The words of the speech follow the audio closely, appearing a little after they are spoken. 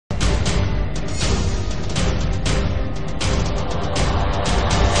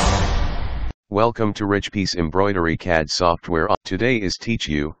Welcome to Richpeace Embroidery CAD software. Today is teach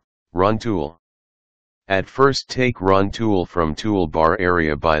you, Run Tool. At first take Run Tool from toolbar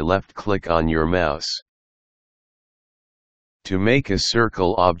area by left click on your mouse. To make a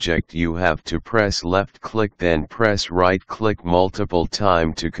circle object you have to press left click then press right click multiple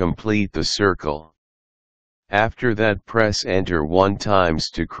time to complete the circle. After that press enter 1 times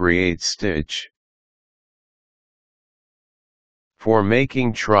to create stitch. For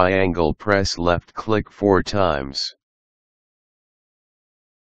making triangle press left click 4 times.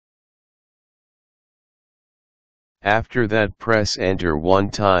 After that press enter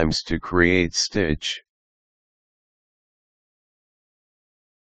 1 times to create stitch.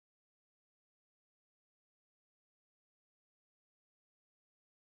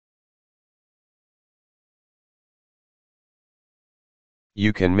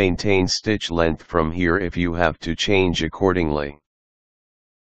 You can maintain stitch length from here if you have to change accordingly.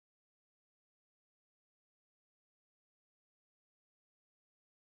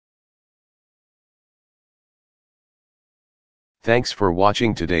 Thanks for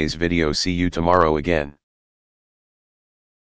watching today's video. See you tomorrow again.